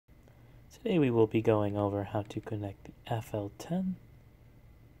Today we will be going over how to connect the FL10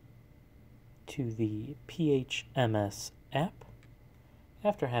 to the PHMS app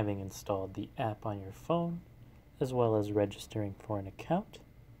after having installed the app on your phone as well as registering for an account.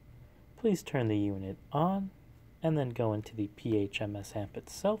 Please turn the unit on and then go into the PHMS app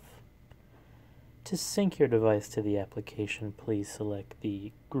itself. To sync your device to the application, please select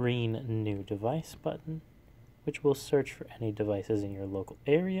the green New Device button, which will search for any devices in your local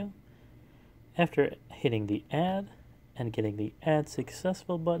area. After hitting the Add and getting the Add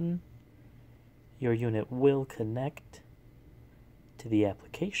Successful button, your unit will connect to the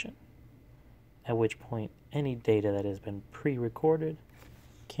application, at which point any data that has been pre-recorded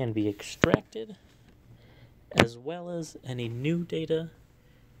can be extracted, as well as any new data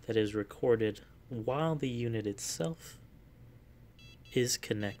that is recorded while the unit itself is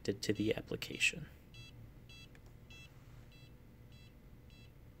connected to the application.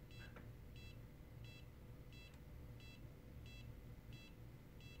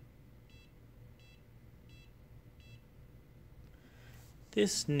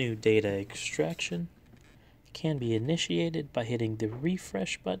 This new data extraction can be initiated by hitting the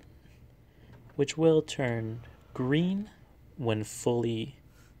refresh button, which will turn green when fully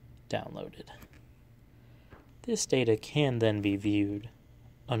downloaded. This data can then be viewed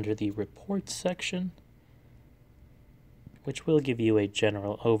under the Reports section, which will give you a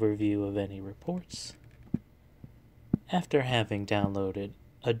general overview of any reports. After having downloaded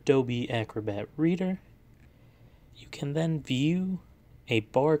Adobe Acrobat Reader, you can then view a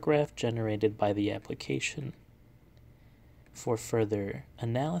bar graph generated by the application for further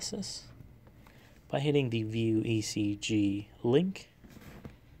analysis by hitting the View ECG link.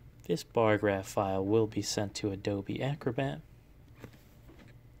 This bar graph file will be sent to Adobe Acrobat.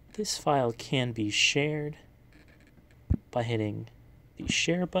 This file can be shared by hitting the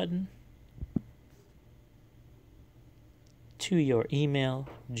Share button to your email,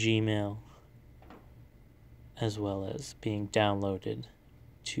 Gmail, as well as being downloaded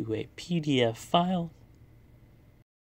to a PDF file